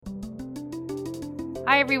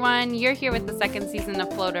Hi, everyone. You're here with the second season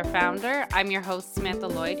of Floater Founder. I'm your host, Samantha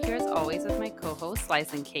Lloyd, here as always with my co-host,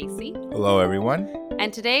 Lyson Casey. Hello, everyone.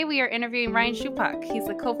 And today we are interviewing Ryan Schupak. He's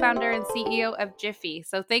the co-founder and CEO of Jiffy.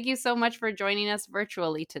 So thank you so much for joining us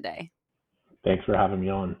virtually today. Thanks for having me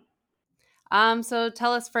on. So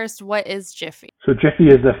tell us first, what is Jiffy? So Jiffy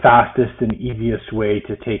is the fastest and easiest way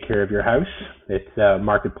to take care of your house. It's a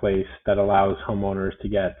marketplace that allows homeowners to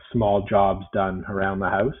get small jobs done around the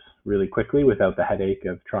house really quickly without the headache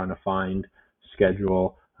of trying to find,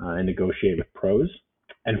 schedule, and negotiate with pros.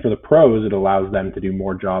 And for the pros, it allows them to do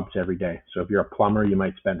more jobs every day. So if you're a plumber, you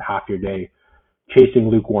might spend half your day chasing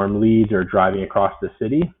lukewarm leads or driving across the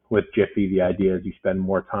city. With Jiffy, the idea is you spend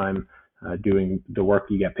more time doing the work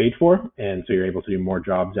you get paid for. And so you're able to do more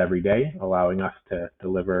jobs every day, allowing us to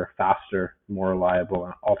deliver faster, more reliable,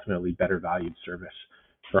 and ultimately better valued service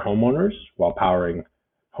for homeowners while powering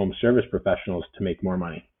home service professionals to make more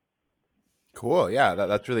money. Cool. Yeah,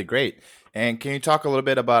 that's really great. And can you talk a little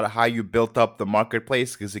bit about how you built up the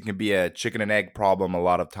marketplace? Because it can be a chicken and egg problem a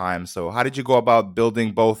lot of times. So how did you go about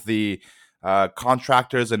building both the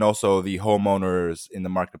contractors and also the homeowners in the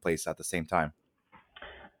marketplace at the same time?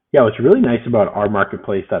 Yeah, what's really nice about our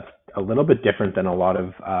marketplace that's a little bit different than a lot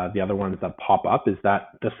of the other ones that pop up is that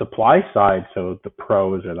the supply side, so the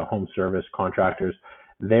pros or the home service contractors,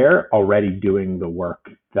 they're already doing the work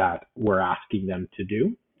that we're asking them to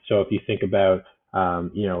do. So if you think about,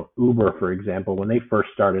 Uber, for example, when they first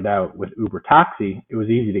started out with Uber Taxi, it was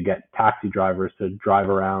easy to get taxi drivers to drive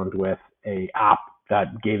around with a app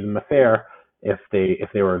that gave them a fare if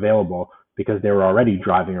they were available because they were already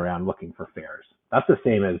driving around looking for fares. That's the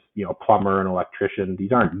same as, plumber and electrician.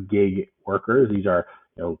 These aren't gig workers. These are,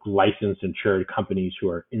 licensed, insured companies who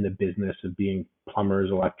are in the business of being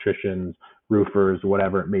plumbers, electricians, roofers,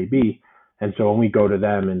 whatever it may be. And so when we go to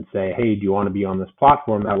them and say, hey, do you want to be on this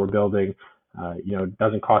platform that we're building? It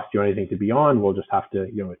doesn't cost you anything to be on. We'll just have to,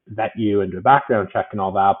 vet you and do a background check and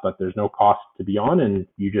all that, but there's no cost to be on, and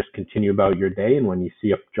you just continue about your day. And when you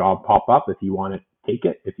see a job pop up, if you want it, take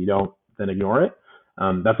it. If you don't, then ignore it.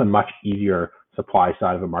 That's a much easier supply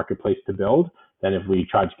side of a marketplace to build than if we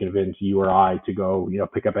tried to convince you or I to go,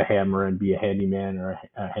 pick up a hammer and be a handyman or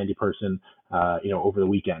a handy person, over the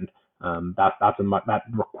weekend. That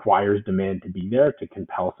requires demand to be there to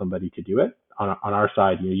compel somebody to do it. On our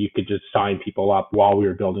side, you could just sign people up while we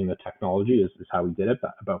were building the technology. Is how we did it.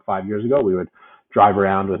 About 5 years ago, we would drive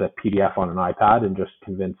around with a PDF on an iPad and just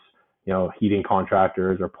convince heating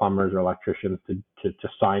contractors or plumbers or electricians to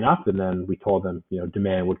sign up, and then we told them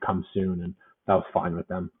demand would come soon, and that was fine with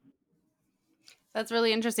them. That's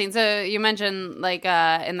really interesting. So you mentioned in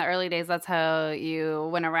the early days, that's how you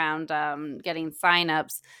went around getting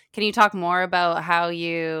signups. Can you talk more about how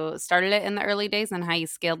you started it in the early days and how you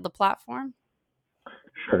scaled the platform?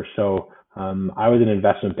 Sure. So I was an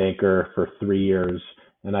investment banker for 3 years,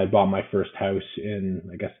 and I bought my first house in,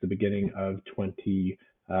 I guess, the beginning of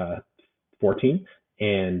 2014.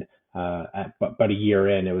 And but a year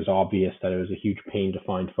in, it was obvious that it was a huge pain to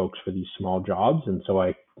find folks for these small jobs. And so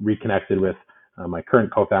I reconnected with my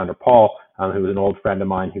current co-founder, Paul, who was an old friend of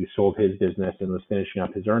mine who sold his business and was finishing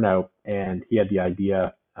up his earnout. And he had the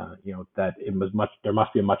idea, that there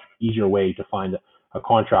must be a much easier way to find a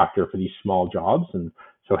contractor for these small jobs. And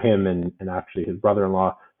so him and actually his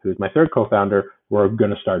brother-in-law, who is my third co-founder, were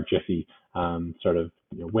going to start Jiffy, sort of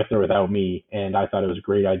with or without me. And I thought it was a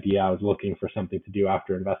great idea. I was looking for something to do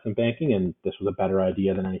after investment banking, and this was a better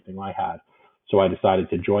idea than anything I had. So I decided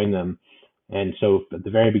to join them. And so at the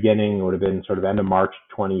very beginning, it would have been sort of end of March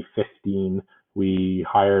 2015, we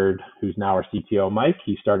hired who's now our CTO, Mike.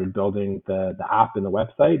 He started building the app and the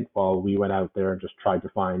website while we went out there and just tried to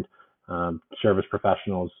find service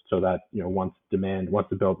professionals so that once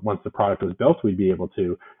the product was built, we'd be able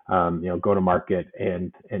to go to market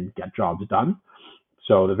and get jobs done.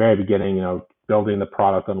 So the very beginning, building the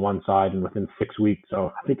product on one side, and within 6 weeks,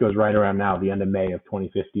 so I think it was right around now, the end of May of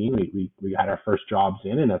 2015, we had our first jobs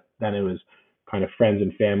in, and then it was kind of friends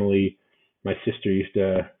and family. My sister used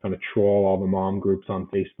to kind of troll all the mom groups on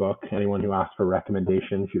Facebook. Anyone who asked for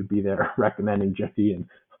recommendations, she would be there recommending Jiffy and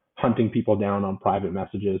hunting people down on private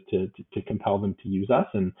messages to compel them to use us.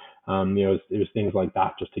 And it was things like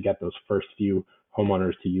that just to get those first few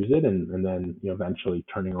homeowners to use it, and then eventually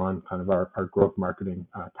turning on kind of our growth marketing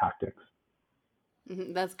tactics.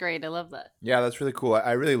 That's great. I love that. Yeah, that's really cool.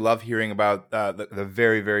 I really love hearing about the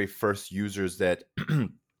very, very first users that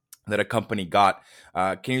that a company got.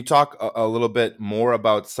 Can you talk a little bit more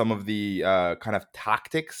about some of the kind of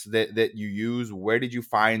tactics that you use? Where did you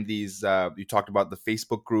find these? You talked about the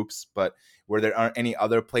Facebook groups, but were there any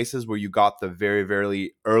other places where you got the very,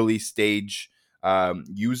 very early stage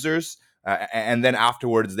users. And then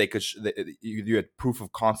afterwards, they could you had proof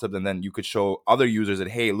of concept, and then you could show other users that,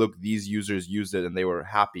 hey, look, these users used it and they were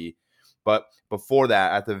happy. But before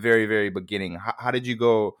that, at the very, very beginning, how did you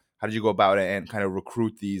go? How did you go about it and kind of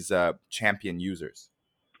recruit these champion users?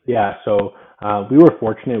 Yeah, so we were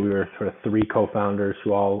fortunate. We were sort of three co-founders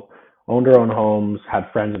who all owned our own homes,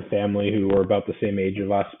 had friends and family who were about the same age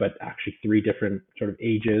of us, but actually three different sort of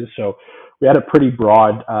ages. So we had a pretty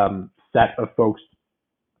broad set of folks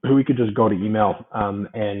who we could just go to email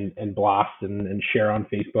and blast and share on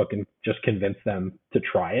Facebook and just convince them to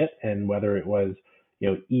try it. And whether it was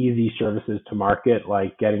easy services to market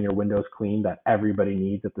like getting your windows cleaned that everybody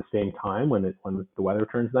needs at the same time when the weather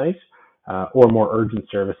turns nice, or more urgent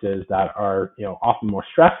services that are often more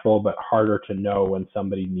stressful but harder to know when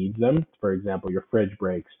somebody needs them. For example, your fridge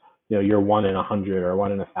breaks. You're 1 in 100 or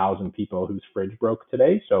 1 in 1,000 people whose fridge broke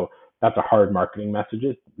today. So that's a hard marketing message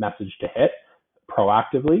to hit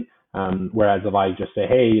proactively. Whereas if I just say,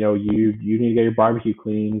 hey, you need to get your barbecue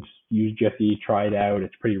cleaned, use Jiffy, try it out.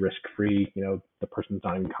 It's pretty risk free. The person's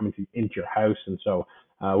not even coming into your house. And so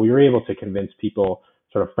we were able to convince people,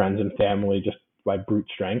 sort of friends and family, just by brute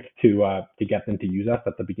strength to get them to use us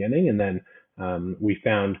at the beginning. And then we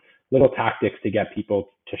found little tactics to get people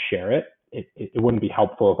to share it. It wouldn't be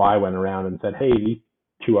helpful if I went around and said, hey, these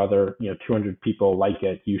 200 people like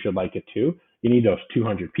it, you should like it too. You need those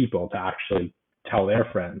 200 people to actually tell their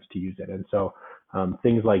friends to use it. And so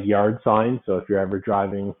things like yard signs. So if you're ever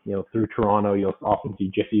driving, through Toronto, you'll often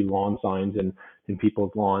see Jiffy lawn signs in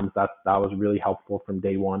people's lawns. That was really helpful from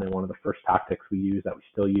day one, and one of the first tactics we use that we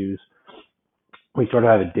still use. We sort of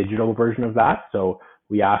have a digital version of that. So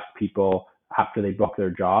we ask people after they book their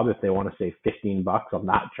job, if they want to save $15 on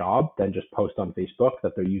that job, then just post on Facebook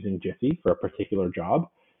that they're using Jiffy for a particular job.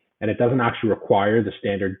 And it doesn't actually require the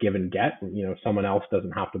standard give and get. Someone else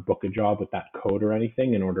doesn't have to book a job with that code or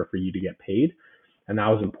anything in order for you to get paid. And that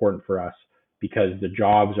was important for us because the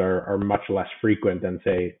jobs are much less frequent than,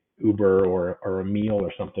 say, Uber or a meal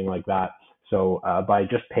or something like that. So by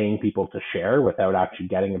just paying people to share without actually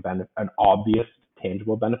getting an obvious,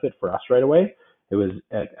 tangible benefit for us right away, it was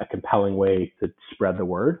a compelling way to spread the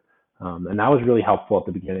word. And that was really helpful at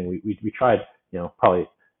the beginning. We tried, probably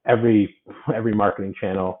every marketing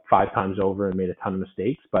channel 5 times over and made a ton of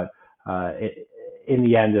mistakes. But in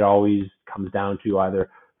the end, it always comes down to either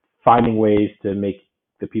finding ways to make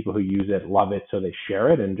the people who use it love it so they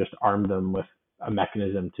share it, and just arm them with a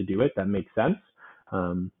mechanism to do it that makes sense.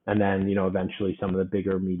 And then, eventually some of the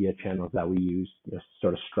bigger media channels that we use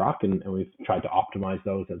sort of struck, and we've tried to optimize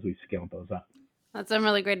those as we've scaled those up. That's some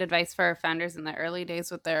really great advice for founders in the early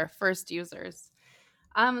days with their first users.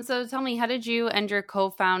 So tell me, how did you and your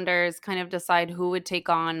co-founders kind of decide who would take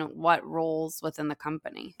on what roles within the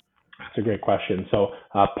company? That's a great question. So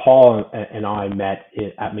Paul and I met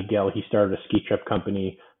at McGill. He started a ski trip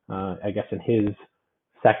company, I guess in his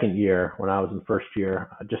second year when I was in first year,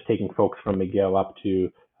 just taking folks from McGill up to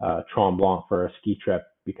Tremblant for a ski trip,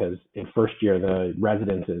 because in first year, the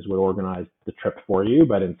residences would organize the trip for you,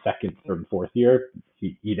 but in second, third, and fourth year,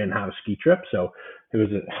 you didn't have a ski trip. So it was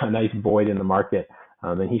a nice void in the market.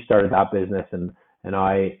 And he started that business, and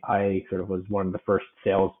I sort of was one of the first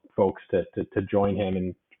sales folks to join him,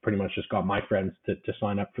 and pretty much just got my friends to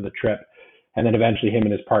sign up for the trip. And then eventually him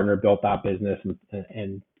and his partner built that business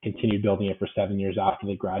and continued building it for 7 years after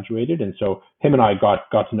they graduated. And so him and I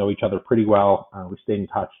got to know each other pretty well. We stayed in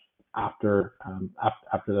touch after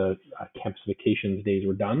the campus vacations days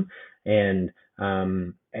were done. And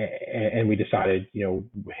we decided,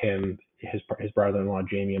 him, his brother-in-law,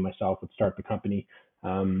 Jamie, and myself would start the company.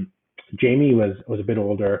 Jamie was a bit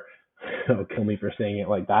older. He'll kill me for saying it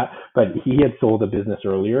like that, but he had sold a business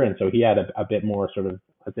earlier, and so he had a bit more sort of,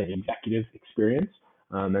 let's say, executive experience.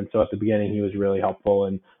 And so at the beginning, he was really helpful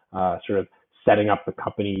in sort of setting up the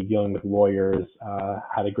company, dealing with lawyers,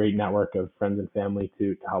 had a great network of friends and family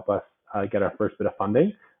to help us get our first bit of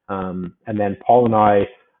funding. And then Paul and I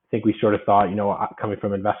think we sort of thought, coming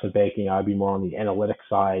from investment banking, I'd be more on the analytics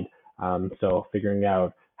side. So figuring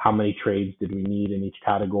out how many trades did we need in each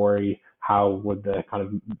category, how would the kind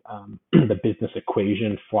of the business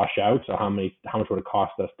equation flush out? So how much would it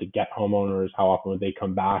cost us to get homeowners? How often would they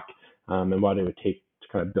come back? And what it would take to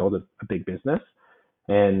kind of build a big business.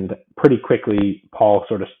 And pretty quickly, Paul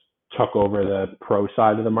sort of took over the pro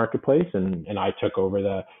side of the marketplace, and I took over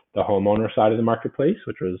the homeowner side of the marketplace,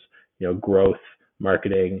 which was growth,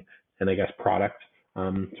 marketing, and I guess product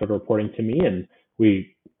sort of reporting to me. And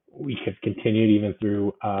we have continued even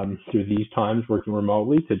through these times working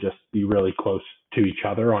remotely to just be really close to each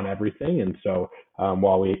other on everything. And so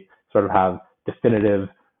while we sort of have definitive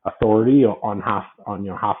authority on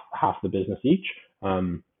half the business each.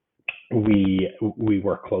 Um, we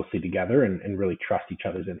work closely together and really trust each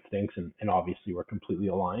other's instincts, and obviously we're completely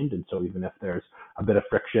aligned. And so even if there's a bit of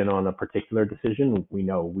friction on a particular decision, we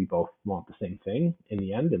know we both want the same thing in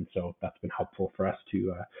the end. And so that's been helpful for us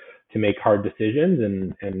to make hard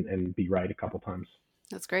decisions and be right a couple times.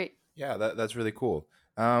 That's great. Yeah, that's really cool.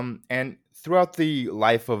 And throughout the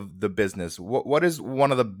life of the business, what is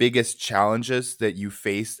one of the biggest challenges that you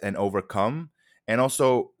faced and overcome? And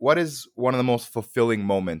also, what is one of the most fulfilling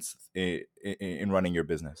moments in running your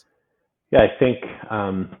business? Yeah, I think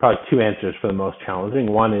probably two answers for the most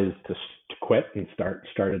challenging. One is to quit and start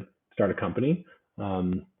a company. A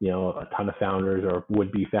ton of founders or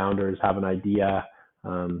would be founders have an idea,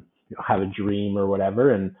 have a dream or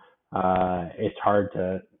whatever, and it's hard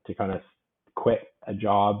to kind of quit a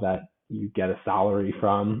job that you get a salary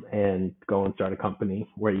from and go and start a company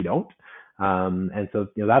where you don't. And so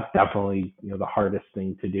that's definitely the hardest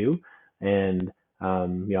thing to do. And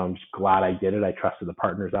I'm just glad I did it. I trusted the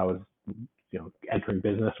partners I was entering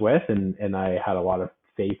business with, and I had a lot of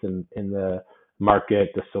faith in the market,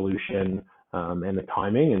 the solution, and the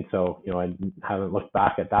timing. And so I haven't looked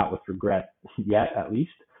back at that with regret yet, at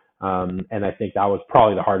least. And I think that was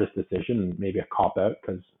probably the hardest decision, maybe a cop out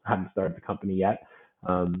because I hadn't started the company yet.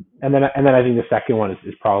 And then I think the second one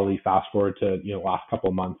is probably fast forward to last couple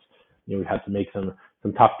of months. We've had to make some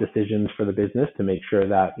tough decisions for the business to make sure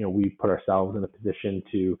that we put ourselves in a position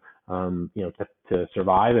to to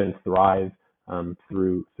survive and thrive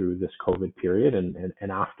through this COVID period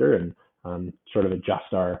and after, and sort of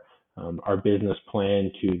adjust our business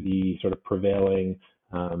plan to the sort of prevailing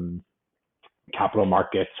capital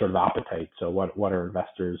market sort of appetite. So what are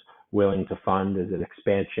investors willing to fund? Is it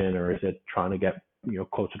expansion, or is it trying to get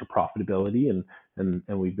closer to profitability? And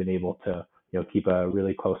we've been able to keep a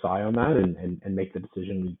really close eye on that and make the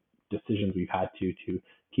decisions we've had to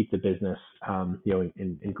keep the business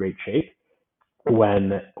in great shape.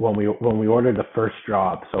 When we ordered the first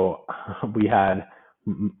job, so we had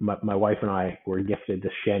my wife and I were gifted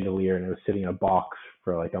this chandelier, and it was sitting in a box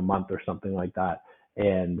for like a month or something like that.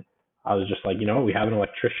 And I was just like, we have an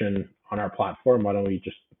electrician on our platform. Why don't we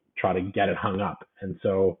just try to get it hung up? And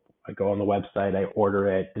so I go on the website, I order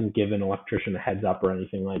it, didn't give an electrician a heads up or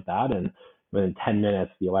anything like that. And within 10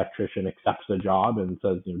 minutes, the electrician accepts the job and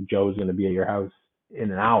says, Joe's going to be at your house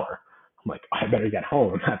in an hour. I'm like, I better get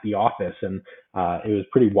home. I'm at the office. And it was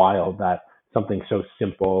pretty wild that something so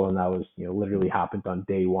simple, and that was, literally happened on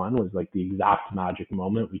day one, was like the exact magic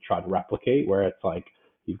moment we try to replicate, where it's like,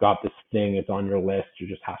 you've got this thing, it's on your list, you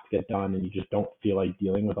just have to get done, and you just don't feel like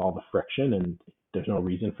dealing with all the friction, and there's no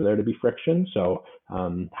reason for there to be friction. So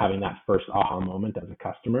having that first aha moment as a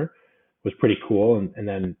customer was pretty cool. And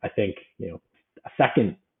then I think, a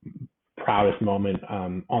second proudest moment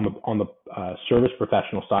on the service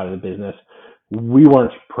professional side of the business, we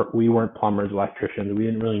weren't plumbers, electricians. We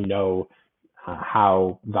didn't really know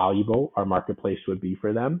how valuable our marketplace would be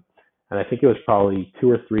for them. And I think it was probably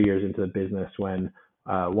 2 or 3 years into the business when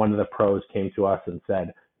one of the pros came to us and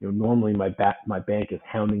said, normally my bank is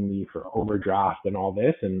hounding me for overdraft and all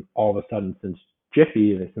this, and all of a sudden, since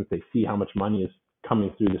Jiffy, and since they see how much money is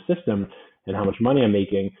coming through the system and how much money I'm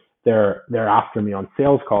making, they're after me on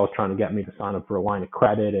sales calls trying to get me to sign up for a line of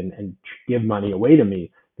credit and give money away to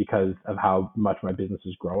me because of how much my business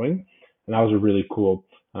is growing. And that was a really cool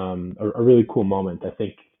moment. I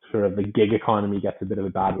think sort of the gig economy gets a bit of a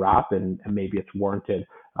bad rap, and maybe it's warranted,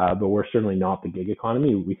 but we're certainly not the gig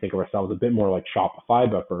economy. We think of ourselves a bit more like Shopify,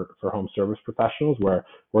 but for home service professionals, where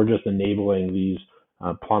we're just enabling these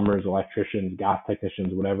plumbers, electricians, gas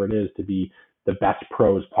technicians, whatever it is, to be the best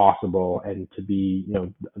pros possible, and to be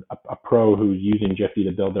a pro who's using Jiffy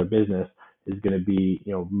to build their business is going to be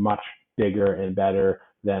much bigger and better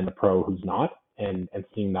than the pro who's not. And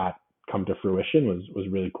seeing that come to fruition was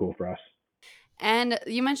really cool for us. And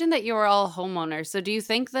you mentioned that you were all homeowners. So do you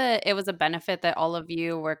think that it was a benefit that all of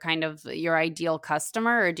you were kind of your ideal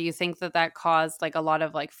customer, or do you think that caused like a lot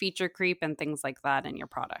of like feature creep and things like that in your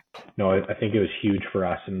product? No, I think it was huge for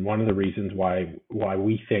us. And one of the reasons why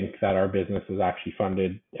we think that our business is actually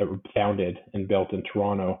founded and built in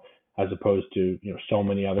Toronto, as opposed to so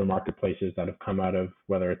many other marketplaces that have come out of,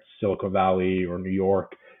 whether it's Silicon Valley or New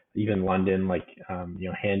York, even London, like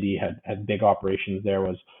Handy had big operations there,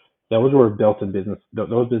 was those were built in business.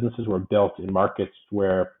 Those businesses were built in markets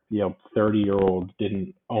where 30-year-olds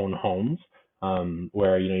didn't own homes,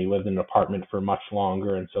 where you lived in an apartment for much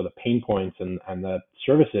longer, and so the pain points and the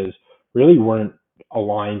services really weren't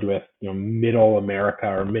aligned with middle America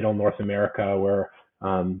or middle North America, where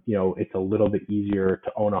it's a little bit easier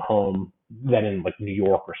to own a home than in like New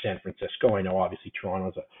York or San Francisco. I know obviously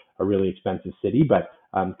Toronto's a really expensive city, but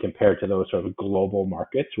compared to those sort of global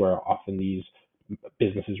markets where often these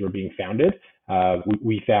businesses were being founded,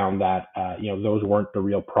 we found that those weren't the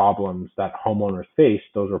real problems that homeowners faced.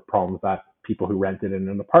 Those were problems that people who rented in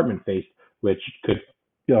an apartment faced, which could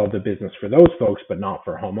build a business for those folks, but not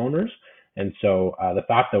for homeowners. And so the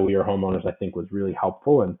fact that we are homeowners, I think, was really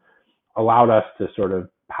helpful and allowed us to sort of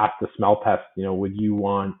pass the smell test. Would you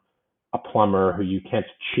want a plumber who you can't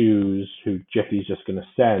choose, who Jiffy's just going to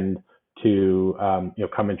send to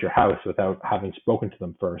come into your house without having spoken to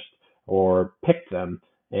them first, or pick them?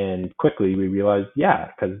 And quickly we realized,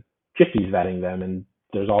 because Jiffy's vetting them, and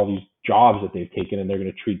there's all these jobs that they've taken, and they're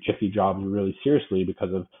going to treat Jiffy jobs really seriously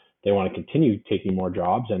because of they want to continue taking more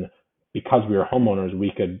jobs. And because we were homeowners,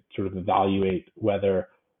 we could sort of evaluate whether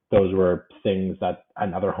those were things that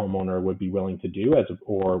another homeowner would be willing to do,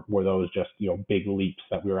 or were those just big leaps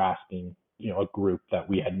that we were asking a group that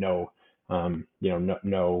we had no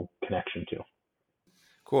connection to.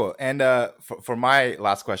 Cool. And for my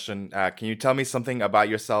last question, can you tell me something about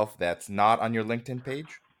yourself that's not on your LinkedIn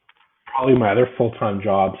page? Probably my other full-time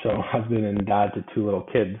job. So husband and dad to 2 little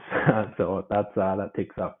kids. So that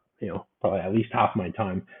takes up probably at least half my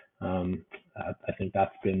time. I think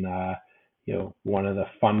that's been one of the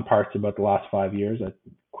fun parts about the last 5 years. I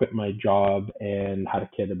quit my job and had a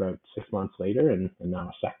kid about 6 months later, and now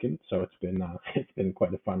a second. So it's been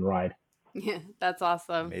quite a fun ride. Yeah, that's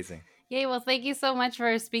awesome. Amazing. Yay. Well, thank you so much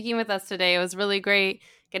for speaking with us today. It was really great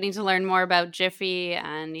getting to learn more about Jiffy,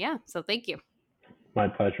 and so thank you. My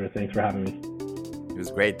pleasure. Thanks for having me. It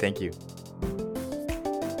was great. Thank you.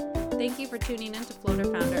 Thank you for tuning in to Floater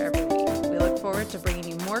Founder every week. We look forward to bringing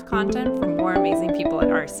you more content from more amazing people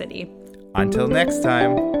in our city. Until next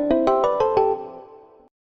time.